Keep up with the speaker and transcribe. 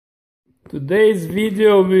Today's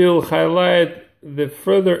video will highlight the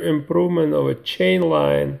further improvement of a chain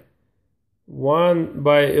line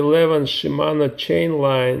 1x11 Shimano chain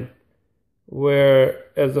line, where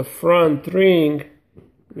as a front ring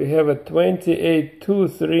we have a 28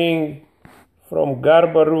 tooth ring from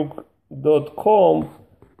garbaruk.com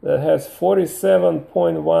that has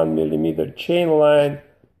 47.1 millimeter chain line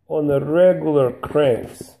on the regular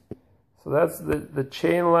cranks. So that's the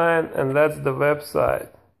chain line, and that's the website.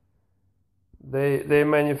 They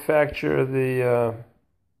manufacture the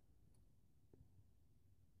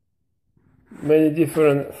many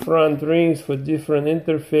different front rings for different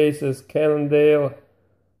interfaces: Cannondale,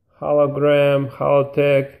 Hologram,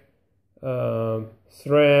 Holotech,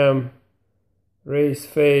 SRAM,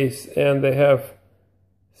 RaceFace, and they have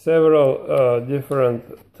several different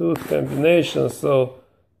tooth combinations. So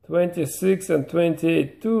 26 and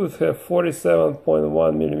 28 tooth have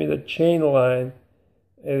 47.1 millimeter chain line.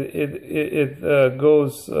 It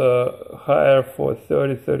goes higher for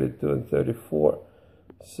 30, 32, and 34.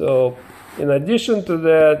 So in addition to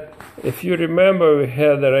that, if you remember, we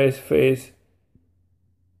had the RaceFace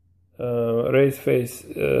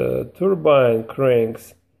turbine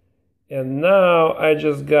cranks, and now I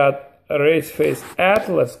just got RaceFace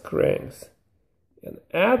Atlas cranks. And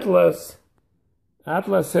Atlas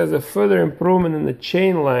has a further improvement in the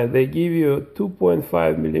chain line. They give you a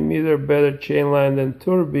 2.5 millimeter better chain line than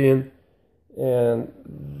Turbine, and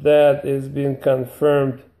that is being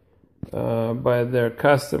confirmed by their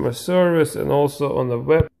customer service and also on the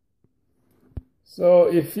web. So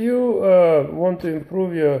if you want to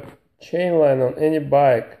improve your chain line on any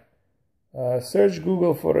bike, search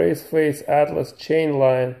Google for RaceFace Atlas chain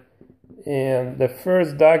line, and the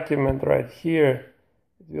first document right here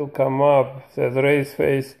will come up. It says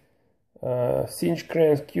RaceFace cinch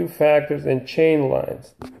cranks, Q factors, and chain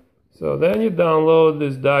lines. So then you download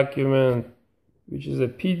this document, which is a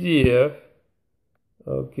PDF.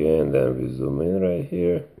 Okay, and then we zoom in right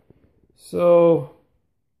here. So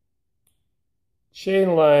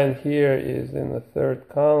chain line here is in the third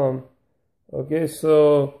column. Okay,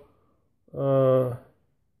 so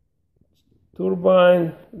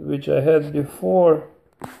turbine, which I had before,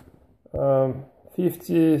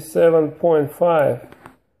 57.5.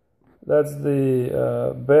 That's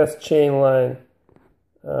the best chain line,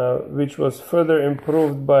 which was further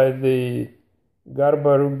improved by the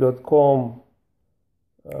garbaruk.com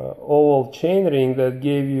oval chain ring that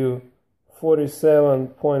gave you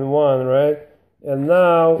 47.1, right? And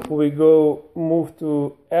now we move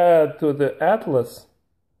to add to the Atlas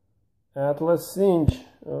cinch.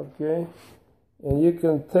 Okay, and you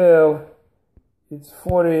can tell it's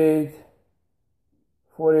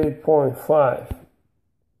 48.5.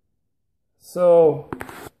 So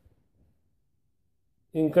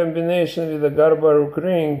in combination with the Garbaruk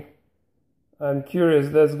ring, I'm curious,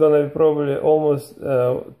 that's gonna be probably almost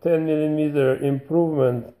 10 millimeter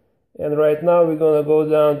improvement. And right now we're gonna go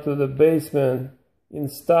down to the basement,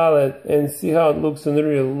 install it, and see how it looks in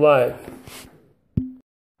real life.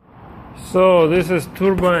 So this is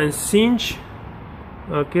turbine cinch.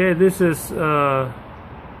 Okay, this is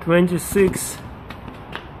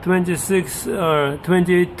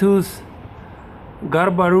 28 tooth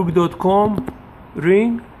garbaruk.com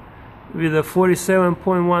ring with a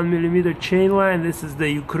 47.1 millimeter chain line. This is the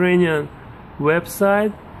Ukrainian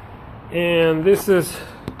website, and this is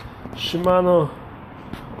Shimano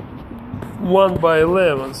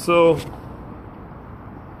 1x11. So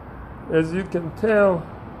as you can tell,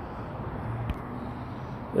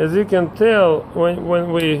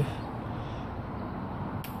 when we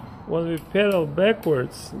pedal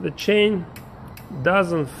backwards, the chain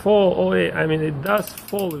doesn't fall away. I mean, it does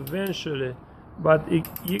fall eventually, but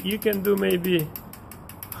you can do maybe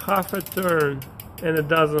half a turn and it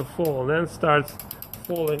doesn't fall, then starts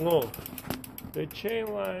falling off. The chain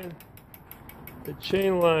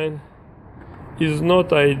line is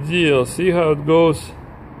not ideal. See how it goes?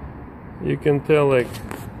 You can tell, like,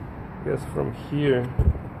 I guess from here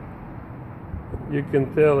you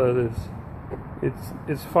can tell that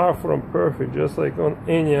it's far from perfect, just like on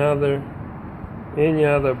any other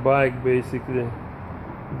bike. Basically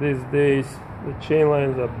these days the chain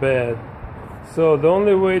lines are bad. So the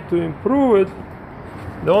only way to improve it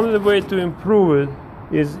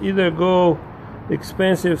is either go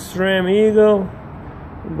expensive SRAM Eagle,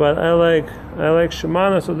 but I like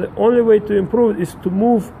Shimano. So the only way to improve it is to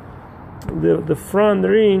move the front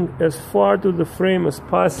ring as far to the frame as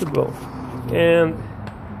possible. And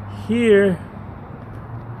here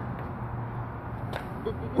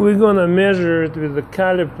we're gonna measure it with the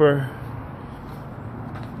caliper.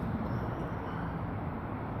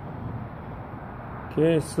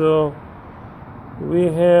 Okay, so we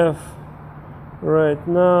have right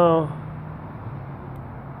now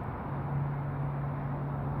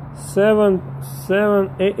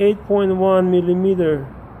 8.1 millimeter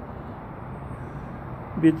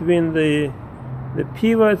between the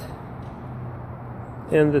pivot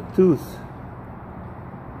and the tooth.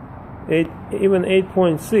 Even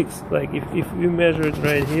 8.6, like if we measure it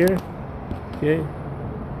right here, okay,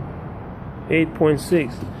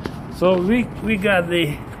 8.6. So we got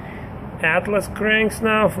the Atlas cranks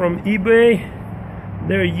now from eBay.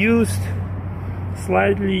 They're used,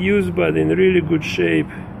 slightly used, but in really good shape.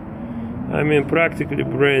 I mean, practically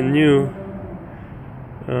brand new.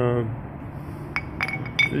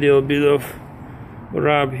 Little bit of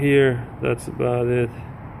rub here, that's about it.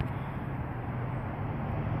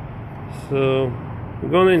 So we're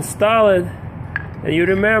gonna install it, and you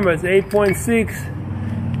remember it's 8.6.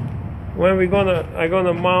 When I'm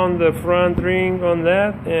gonna mount the front ring on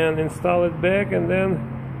that and install it back, and then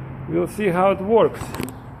we'll see how it works.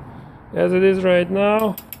 As it is right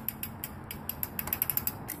now,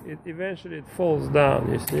 eventually it falls down,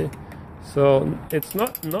 you see. So it's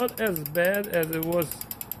not as bad as it was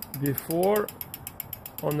before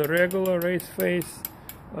on the regular RaceFace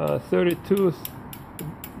 32.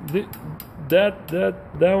 That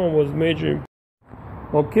one was major.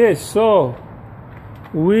 Okay, so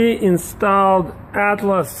we installed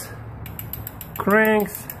Atlas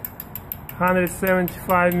cranks,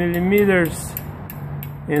 175 millimeters.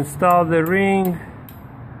 Installed the ring,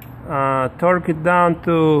 torque it down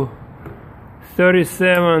to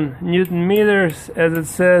 37 Newton meters as it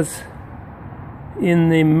says in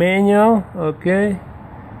the manual. Okay,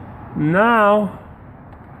 now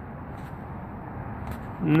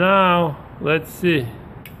let's see.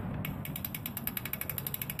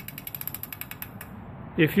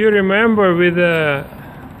 If you remember with the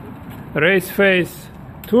RaceFace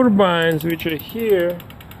turbines, which are here,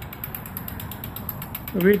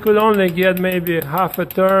 we could only get maybe half a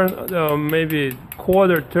turn, maybe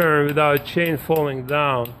quarter turn without chain falling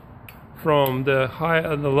down from the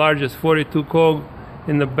largest 42 cog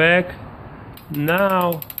in the back.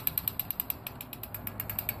 Now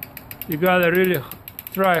you gotta really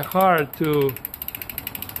try hard to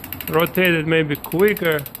rotate it maybe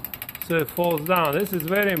quicker so it falls down. This is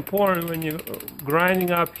very important when you're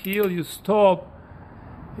grinding uphill. You stop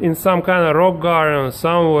in some kind of rock garden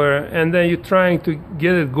somewhere, and then you're trying to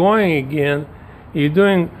get it going again. You're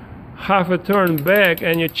doing half a turn back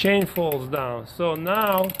and your chain falls down. So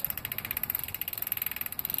now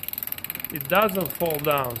it doesn't fall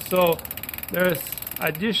down. So there's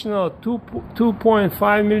additional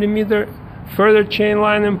 2.5 millimeter further chain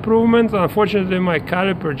line improvements. Unfortunately, my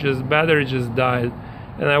battery just died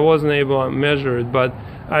and I wasn't able to measure it. But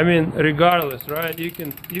I mean, regardless, right? You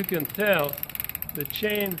can tell the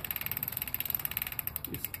chain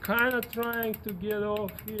is kind of trying to get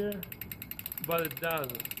off here, but it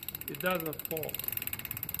doesn't fall.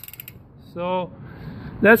 So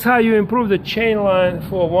that's how you improve the chain line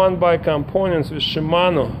for one by components with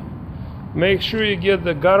Shimano. Make sure you get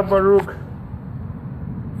the Garbaruk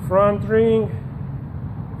front ring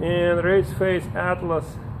and RaceFace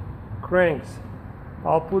Atlas cranks.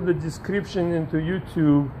 I'll put the description into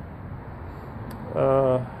YouTube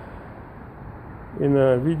in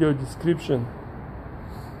a video description.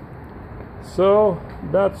 So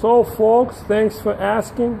that's all, folks. Thanks for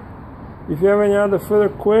asking. If you have any other further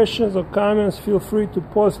questions or comments, feel free to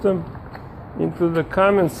post them into the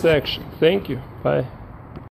comment section. Thank you. Bye.